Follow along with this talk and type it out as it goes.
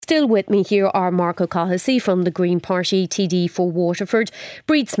still with me here are Marc Cathasaigh from the Green Party, TD for Waterford,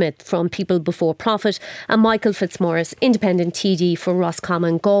 Bríd Smith from People Before Profit, and Michael Fitzmaurice, Independent TD for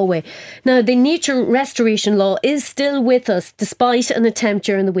Roscommon, Galway. Now, the nature restoration law is still with us, despite an attempt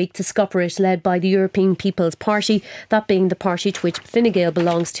during the week to scupper it, led by the European People's Party, that being the party to which Fine Gael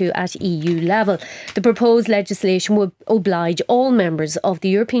belongs to at EU level. The proposed legislation would oblige all members of the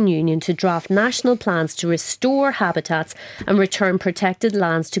European Union to draft national plans to restore habitats and return protected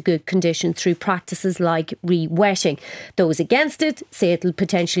lands to good condition through practices like re-wetting. Those against it say it'll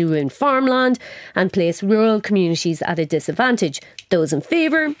potentially ruin farmland and place rural communities at a disadvantage. Those in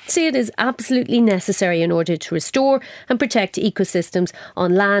favour say it is absolutely necessary in order to restore and protect ecosystems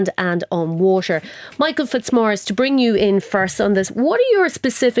on land and on water. Michael Fitzmaurice, to bring you in first on this, what are your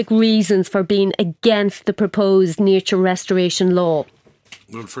specific reasons for being against the proposed nature restoration law?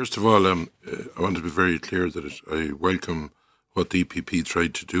 Well, first of all, I want to be very clear that I welcome what the EPP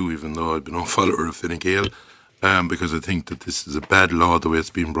tried to do, even though I've been no follower of Fine Gael, because I think that this is a bad law the way it's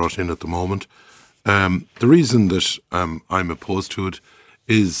being brought in at the moment. The reason that I'm opposed to it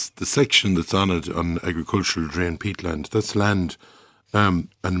is the section that's on it on agricultural drain peatland. That's land, and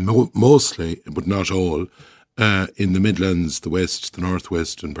mostly, but not all, in the Midlands, the West, the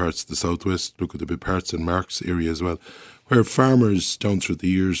Northwest and parts of the Southwest. Look at the big parts in Marc's area as well, where farmers down through the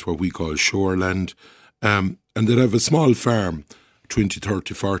years, what we call shoreland, and they'd have a small farm, 20,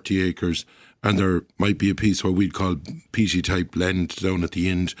 30, 40 acres, and there might be a piece what we'd call peaty type land down at the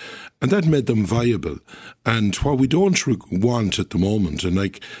end, and that made them viable. And what we don't want at the moment, and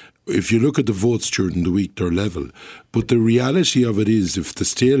like, if you look at the votes during the week, they're level, but the reality of it is, if they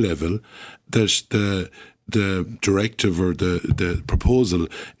stay level, that the directive or the proposal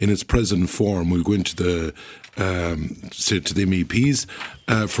in its present form will go into the say to the MEPs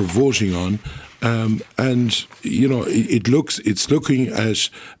for voting on, and you know it's looking at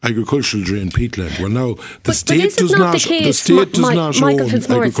agricultural drain peatland. Well, now the state does not own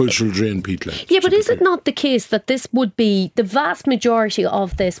agricultural drain peatland. Yeah, but is it not the case that this would be the vast majority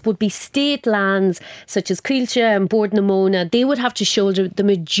of this would be state lands such as Kilcha and Bord-na-Mona? They would have to shoulder the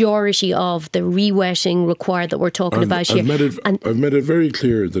majority of the re-wetting required that we're talking about here. I've made it very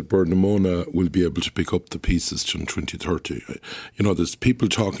clear that Bord-na-Mona will be able to pick up the pieces till 2030. You know, there's people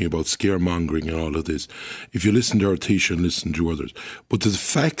talking about scaremongering and all of this. If you listen to Artisha and listen to others, but the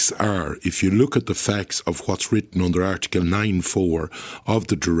facts are, if you look at the facts of what's written under Article 9.4 of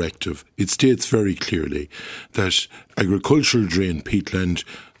the directive, it states very clearly that agricultural drain peatland,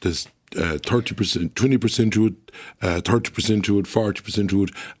 there's 30%, 20% to it, 30% to it, 40% to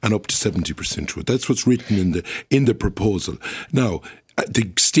it, and up to 70% to it. That's what's written in the proposal. Now,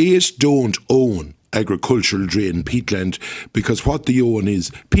 the state don't own agricultural drain peatland, because what they own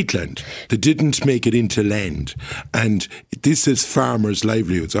is peatland. They didn't make it into land, and this is farmers'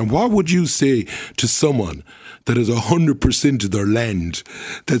 livelihoods. And what would you say to someone that has 100% of their land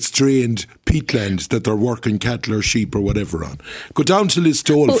that's drained peatland that they're working cattle or sheep or whatever on? Go down to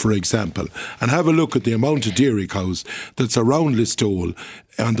Listowel, for example, and have a look at the amount of dairy cows that's around Listowel,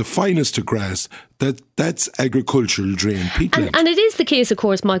 and the finest of grass, that's agricultural drain peatland. And it is the case, of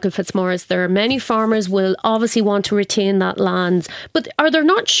course, Michael Fitzmaurice, there are many farmers will obviously want to retain that land, but are there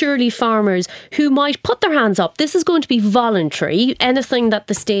not surely farmers who might put their hands up? This is going to be voluntary, anything that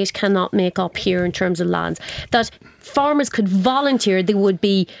the state cannot make up here in terms of lands, that farmers could volunteer, they would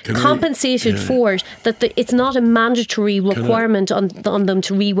be compensated for it, that it's not a mandatory requirement on them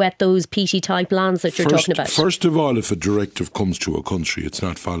to re-wet those peaty type lands that you're talking about. First of all, if a directive comes to a country, it's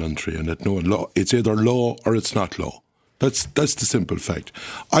not voluntary, and it's either law or it's not law. That's the simple fact.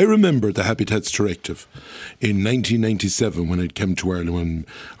 I remember the Habitats Directive in 1997 when it came to Ireland, when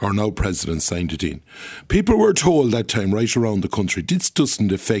our now President signed it in. People were told that time right around the country, this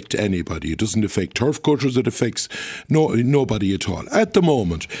doesn't affect anybody. It doesn't affect turf cutters, it affects nobody at all. At the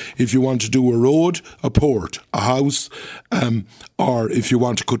moment, if you want to do a road, a port, a house, or if you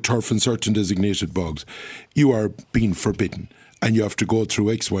want to cut turf in certain designated bogs, you are being forbidden. And you have to go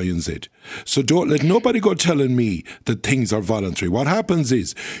through X, Y and Z. So don't let nobody go telling me that things are voluntary. What happens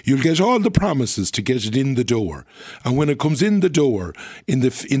is you'll get all the promises to get it in the door. And when it comes in the door, in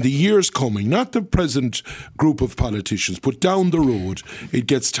the years coming, not the present group of politicians, but down the road, it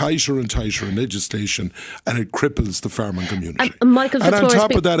gets tighter and tighter in legislation, and it cripples the farming community. And on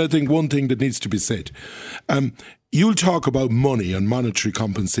top of that, I think one thing that needs to be said, you'll talk about money and monetary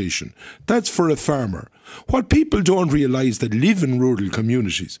compensation. That's for a farmer. What people don't realise that live in rural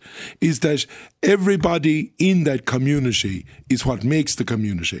communities is that everybody in that community is what makes the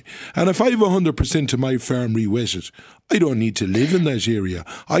community. And if I have 100% of my farm re-wetted, I don't need to live in that area.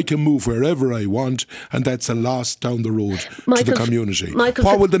 I can move wherever I want, and that's a loss down the road to the community.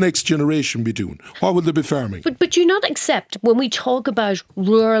 What will the next generation be doing? What will they be farming? But do you not accept, when we talk about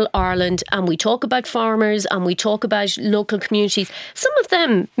rural Ireland and we talk about farmers and we talk about local communities, some of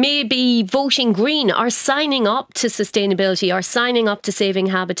them may be voting green, are signing up to sustainability, are signing up to saving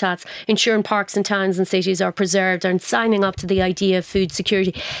habitats, ensuring parks and towns and cities are preserved, and signing up to the idea of food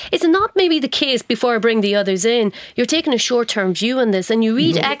security. Is it not maybe the case, before I bring the others in, you're taking a short-term view on this, and you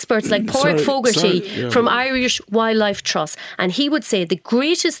read experts like Pádraig Fogarty from Irish Wildlife Trust, and he would say the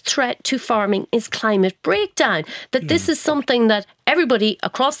greatest threat to farming is climate breakdown, that this is something that everybody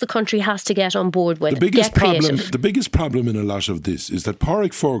across the country has to get on board with. The biggest problem in a lot of this is that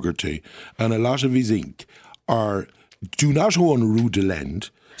Pádraig Fogarty and a lot of his Inc. do not own root of land.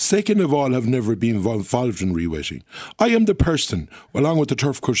 Second of all, have never been involved in re-wetting. I am the person, along with the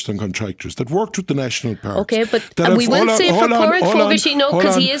turf custom contractors, that worked with the national parks. Okay, but we will say for Pádraig Fogarty, no,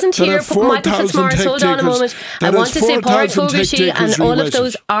 because he isn't here. Michael Fitzmaurice, hold on a moment. I want to say Pádraig Fogarty and all of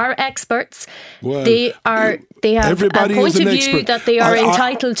those are experts. Well, they have a point of view that they are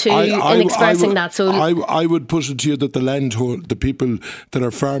entitled to in expressing that. So I would put it to you that the people that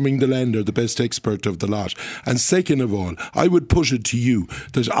are farming the land are the best expert of the lot. And second of all, I would put it to you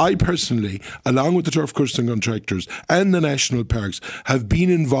that I personally, along with the turf custom contractors and the national parks, have been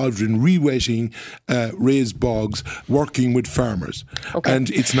involved in re-wetting raised bogs, working with farmers. Okay. And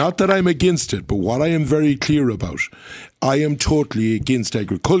it's not that I'm against it, but what I am very clear about, I am totally against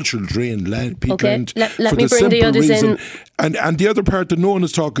agricultural drained land, peatland, for the simple reason. And the other part that no one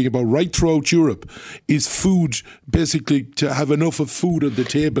is talking about right throughout Europe is food, basically to have enough of food on the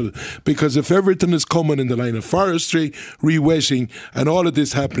table. Because if everything is coming in the line of forestry, re-wetting, and all of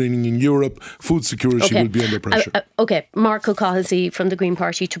this happening in Europe, food security will be under pressure. Marc Cathasaigh from the Green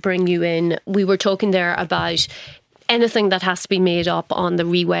Party, to bring you in. We were talking there about anything that has to be made up on the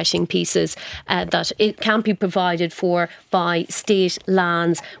re-wetting pieces that it can't be provided for by state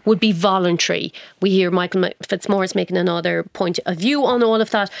lands would be voluntary. We hear Michael Fitzmaurice making another point of view on all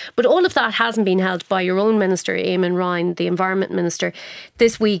of that, but all of that hasn't been held by your own minister, Eamon Ryan, the Environment Minister,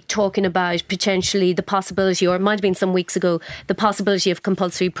 this week, talking about potentially the possibility, or it might have been some weeks ago, the possibility of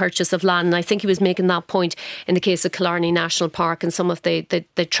compulsory purchase of land. And I think he was making that point in the case of Killarney National Park, and some of the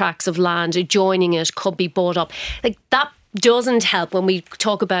tracts of land adjoining it could be bought up. Like, that doesn't help when we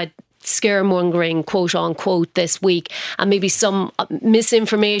talk about scaremongering, quote unquote, this week, and maybe some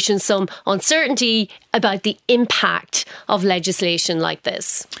misinformation, some uncertainty about the impact of legislation like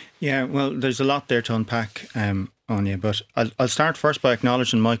this. Yeah, well, there's a lot there to unpack, Anya, but I'll start first by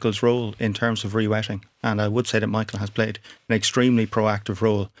acknowledging Michael's role in terms of re-wetting. And I would say that Michael has played an extremely proactive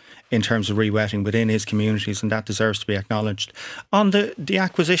role in terms of re-wetting within his communities, and that deserves to be acknowledged. On the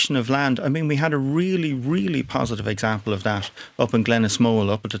acquisition of land, I mean, we had a really, really positive example of that up in Glenasmole,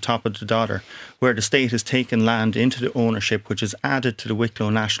 up at the top of the Dodder, where the state has taken land into the ownership, which is added to the Wicklow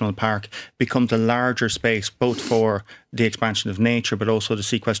National Park, becomes a larger space, both for the expansion of nature, but also the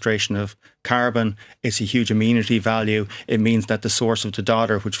sequestration of carbon. It's a huge amenity value. It means that the source of the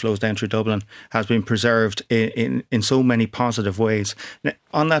Dodder, which flows down through Dublin, has been preserved in so many positive ways. Now,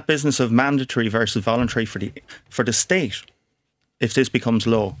 on that business of mandatory versus voluntary for the state, if this becomes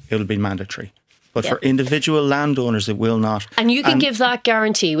law, it will be mandatory. But for individual landowners, it will not. And you can give that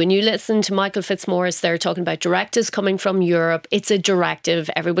guarantee. When you listen to Michael Fitzmaurice, they're talking about directives coming from Europe. It's a directive.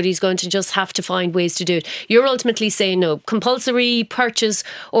 Everybody's going to just have to find ways to do it. You're ultimately saying no. Compulsory purchase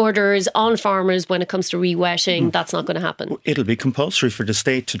orders on farmers when it comes to re-wetting, that's not going to happen. It'll be compulsory for the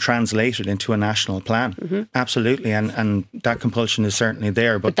state to translate it into a national plan. Mm-hmm. Absolutely. And that compulsion is certainly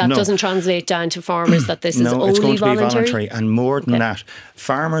there. But that doesn't translate down to farmers that this is only it's going to voluntary? be voluntary. And more than that,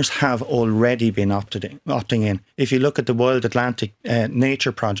 farmers have already been opting in. If you look at the Wild Atlantic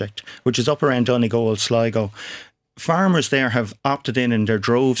Nature Project, which is up around Donegal, Sligo, farmers there have opted in their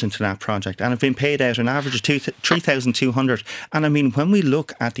droves into that project and have been paid out an average of 3,200. And I mean, when we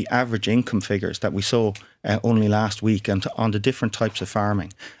look at the average income figures that we saw only last week and on the different types of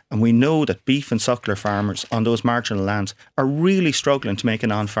farming, and we know that beef and suckler farmers on those marginal lands are really struggling to make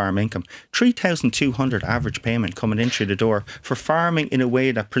an on-farm income. 3,200 average payment coming in through the door for farming in a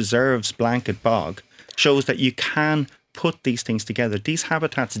way that preserves blanket bog shows that you can put these things together. These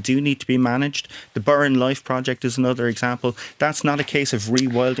habitats do need to be managed. The Burren Life Project is another example. That's not a case of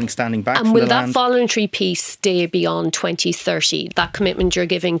rewilding, standing back from the land. And will that voluntary piece stay beyond 2030? That commitment you're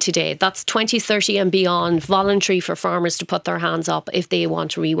giving today, that's 2030 and beyond, voluntary for farmers to put their hands up if they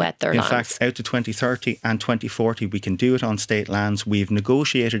want to re-wet their lands. In fact, out to 2030 and 2040, we can do it on state lands. We've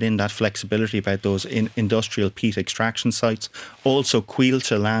negotiated in that flexibility about those industrial peat extraction sites. Also,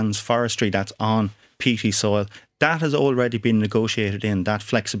 Cuilcha lands, forestry that's on peaty soil. That has already been negotiated in, that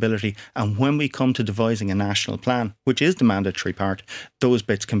flexibility. And when we come to devising a national plan, which is the mandatory part, those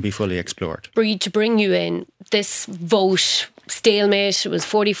bits can be fully explored. Bríd, to bring you in, this vote, stalemate, it was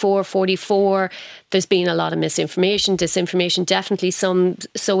 44-44. There's been a lot of misinformation, disinformation, definitely some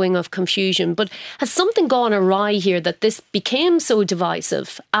sowing of confusion. But has something gone awry here that this became so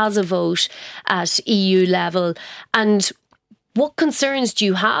divisive as a vote at EU level? And what concerns do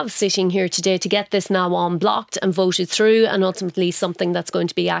you have sitting here today to get this now unblocked and voted through and ultimately something that's going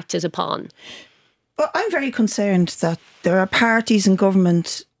to be acted upon? Well, I'm very concerned that there are parties in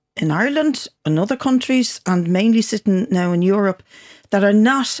government in Ireland and other countries, and mainly sitting now in Europe, that are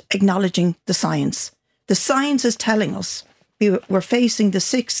not acknowledging the science. The science is telling us we're facing the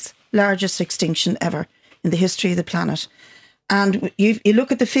 6th largest extinction ever in the history of the planet. And you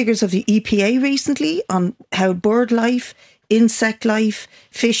look at the figures of the EPA recently on how bird life, insect life,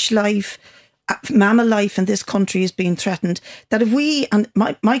 fish life, mammal life in this country is being threatened, that if we, and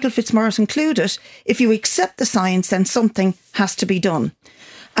Michael Fitzmaurice included, if you accept the science, then something has to be done.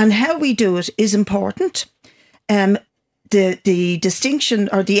 And how we do it is important. The distinction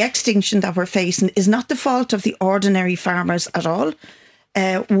or the extinction that we're facing is not the fault of the ordinary farmers at all.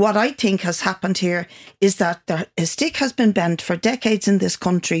 What I think has happened here is that a stick has been bent for decades in this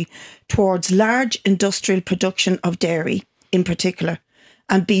country towards large industrial production of dairy in particular,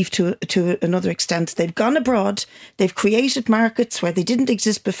 and beef to another extent. They've gone abroad, they've created markets where they didn't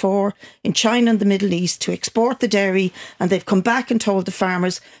exist before, in China and the Middle East, to export the dairy, and they've come back and told the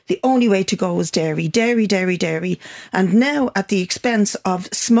farmers the only way to go is dairy, dairy, dairy, dairy. And now at the expense of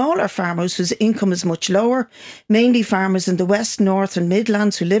smaller farmers whose income is much lower, mainly farmers in the West, North and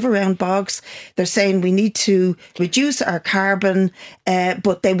Midlands who live around bogs, they're saying we need to reduce our carbon,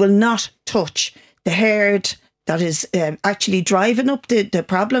 but they will not touch the herd that is actually driving up the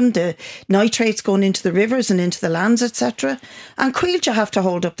problem, the nitrates going into the rivers and into the lands, etc. And Cuilcha have to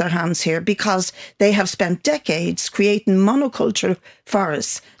hold up their hands here because they have spent decades creating monoculture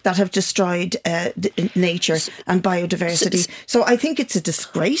forests that have destroyed nature and biodiversity. So I think it's a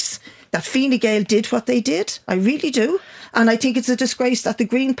disgrace that Fine Gael did what they did. I really do. And I think it's a disgrace that the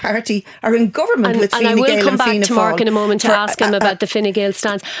Green Party are in government with Fine Gael and Fianna Fáil. And I will come back to Marc in a moment to ask him about the Fine Gael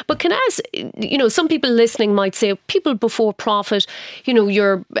stance. But can I ask, some people listening might say, people before profit,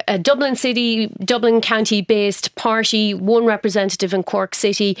 you're a Dublin City, Dublin County based party, one representative in Cork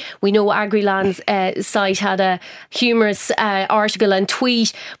City. We know Agriland's site had a humorous article and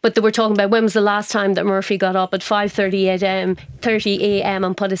tweet, but they were talking about when was the last time that Murphy got up at 5:30 a.m.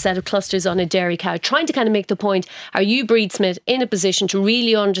 and put a set of clusters on a dairy cow, trying to kind of make the point, are you, Bríd Smith, in a position to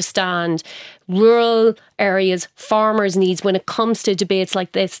really understand rural areas, farmers' needs when it comes to debates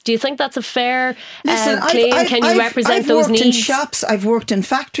like this? Do you think that's a fair claim? Can you represent those needs? I've worked in shops, I've worked in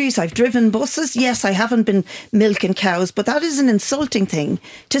factories, I've driven buses. Yes, I haven't been milking cows, but that is an insulting thing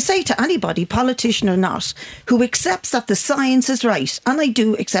to say to anybody, politician or not, who accepts that the science is right. And I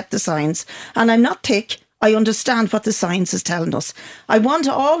do accept the science. And I'm not thick. I understand what the science is telling us. I want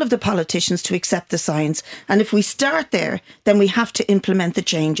all of the politicians to accept the science. And if we start there, then we have to implement the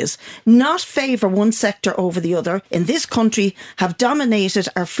changes. Not favour one sector over the other. In this country, have dominated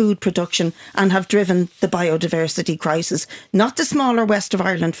our food production and have driven the biodiversity crisis. Not the smaller West of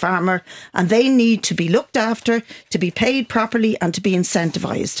Ireland farmer. And they need to be looked after, to be paid properly and to be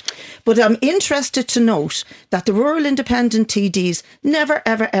incentivised. But I'm interested to note that the rural independent TDs never,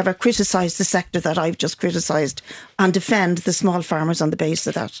 ever, ever criticise the sector that I've just criticised and defend the small farmers on the basis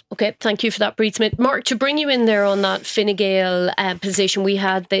of that. OK, thank you for that, Bríd Smith. Marc, to bring you in there on that Fine Gael position, we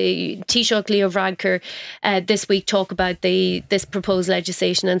had the Taoiseach Leo Varadkar this week talk about this proposed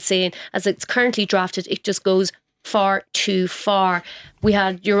legislation and saying, as it's currently drafted, it just goes far too far. We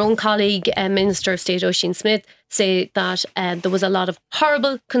had your own colleague, Minister of State Oisin Smith, say that there was a lot of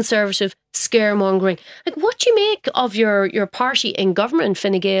horrible conservative scaremongering. Like, what do you make of your party in government,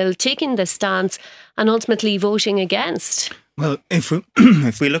 Fine Gael, taking this stance and ultimately voting against? Well, if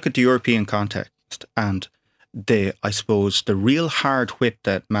we look at the European context and the real hard whip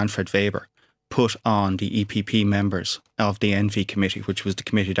that Manfred Weber put on the EPP members of the Envy Committee, which was the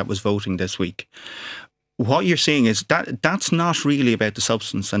committee that was voting this week, what you're seeing is that's not really about the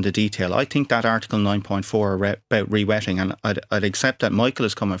substance and the detail. I think that Article 9.4 about re-wetting, and I'd accept that Michael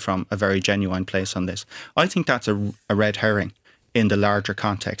is coming from a very genuine place on this. I think that's a red herring in the larger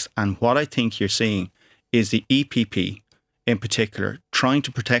context. And what I think you're seeing is the EPP in particular trying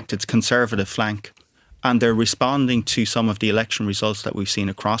to protect its conservative flank, and they're responding to some of the election results that we've seen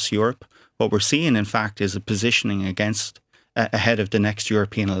across Europe. What we're seeing, in fact, is a positioning ahead of the next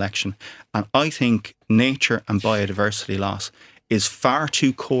European election. And I think nature and biodiversity loss is far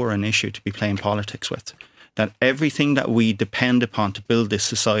too core an issue to be playing politics with. That everything that we depend upon to build this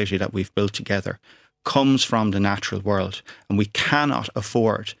society that we've built together comes from the natural world. And we cannot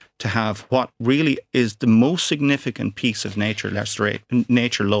afford to have what really is the most significant piece of nature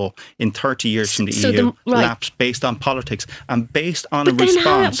law in 30 years from the EU lapse based on politics and based on a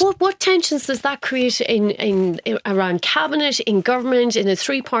response. What tensions does that create in around cabinet, in government, in a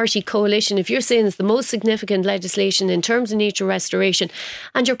three-party coalition? If you're saying it's the most significant legislation in terms of nature restoration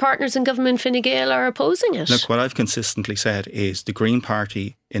and your partners in government, Fine Gael, are opposing it? Look, what I've consistently said is the Green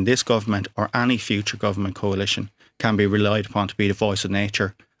Party in this government or any future government coalition can be relied upon to be the voice of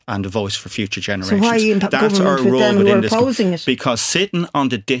nature and a voice for future generations. So why are you in That's government our with role them who within are opposing it? Because sitting on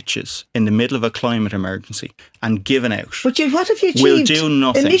the ditches in the middle of a climate emergency and giving out, but what have you achieved? Will do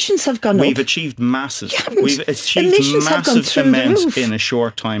nothing. Emissions have gone up. We've achieved massive. We've achieved massive amounts in a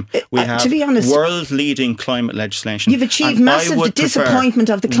short time. We have to be honest, world-leading climate legislation. You've achieved massive disappointment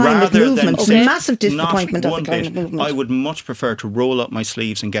of the climate movement. Massive disappointment of the climate movement. I would much prefer to roll up my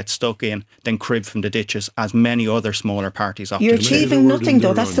sleeves and get stuck in than crib from the ditches, as many other smaller parties often do. You're achieving nothing,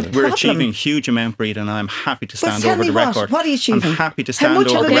 though. That's the problem. We're achieving a huge amount, Bríd, and I'm happy to stand over the record. What are you achieving? I'm happy to stand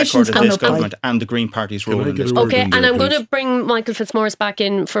over the record of this government and the Green Party's role in this. Okay, and I'm going to bring Michael Fitzmaurice back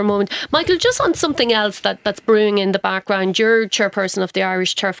in for a moment. Michael, just on something else that's brewing in the background, you're chairperson of the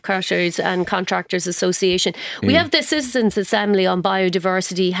Irish Turf Cutters and Contractors Association. We have the Citizens' Assembly on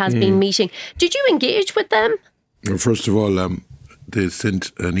Biodiversity has been meeting. Did you engage with them? Well, first of all, they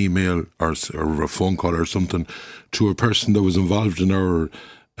sent an email or a phone call or something to a person that was involved in our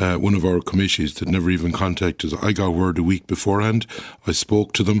one of our committees that never even contacted us. I got word a week beforehand. I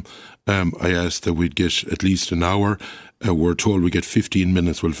spoke to them. I asked that we'd get at least an hour. We're told we get 15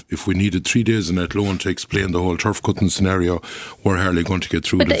 minutes. Well, if we needed 3 days in that loan to explain the whole turf cutting scenario, we're hardly going to get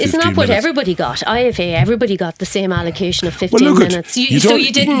through the 15 minutes. But isn't that what everybody got? IFA, everybody got the same allocation of 15 minutes. So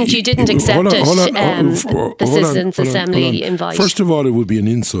you didn't accept the Citizens' Assembly invite? First of all, it would be an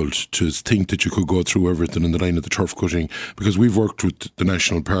insult to think that you could go through everything in the line of the turf cutting, because we've worked with the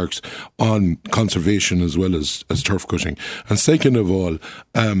national parks on conservation as well as turf cutting. And second of all,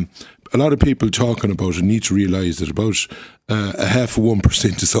 a lot of people talking about it need to realise that about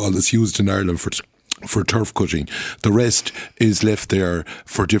 0.5% is all that's used in Ireland for turf cutting. The rest is left there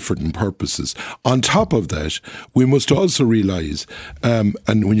for different purposes. On top of that, we must also realise, and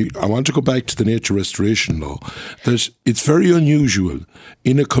I want to go back to the nature restoration law, that it's very unusual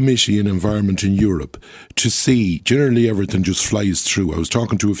in a committee in environment in Europe to see generally everything just flies through. I was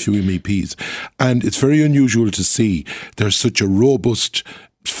talking to a few MEPs, and it's very unusual to see there's such a robust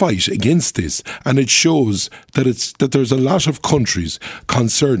fight against this, and it shows that there's a lot of countries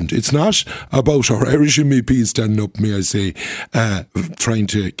concerned. It's not about our Irish MEPs standing up, may I say, trying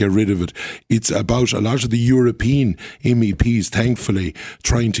to get rid of it. It's about a lot of the European MEPs, thankfully,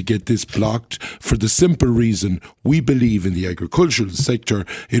 trying to get this blocked for the simple reason we believe in the agricultural sector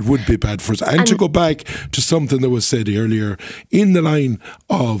it would be bad for us. And to go back to something that was said earlier in the line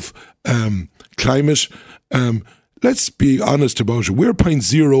of climate, let's be honest about it. We're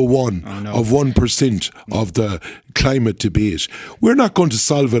 0.01 of 1% of the climate debate. We're not going to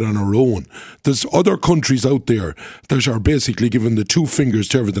solve it on our own. There's other countries out there that are basically giving the two fingers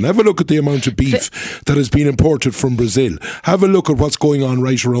to everything. Have a look at the amount of beef that has been imported from Brazil. Have a look at what's going on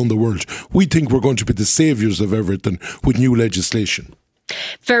right around the world. We think we're going to be the saviours of everything with new legislation.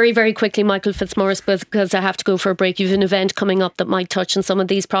 Very, very quickly, Michael Fitzmaurice, because I have to go for a break. You have an event coming up that might touch on some of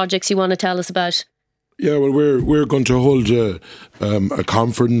these projects you want to tell us about. Yeah, well, we're going to hold a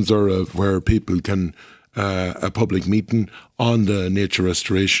conference or where people can a public meeting on the nature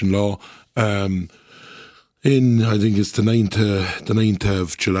restoration law. In I think it's the 9th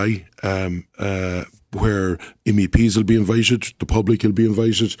of July, where MEPs will be invited, the public will be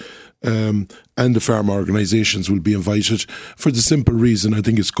invited, and the farm organisations will be invited, for the simple reason I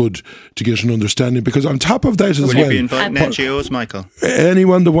think it's good to get an understanding, because on top of that as well... Will you be inviting NGOs, Michael?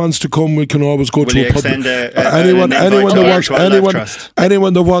 Anyone that wants to come, we can always go to a public... anyone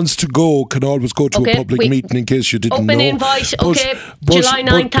that wants to go can always go to a public meeting, in case you didn't know. Open invite, July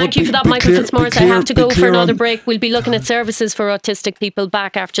 9th. Thank you for that, Michael Fitzmaurice. I have to go for another break. We'll be looking at services for autistic people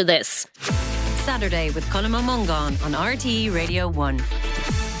back after this. Saturday with Colm O'Mungan on RTE Radio 1.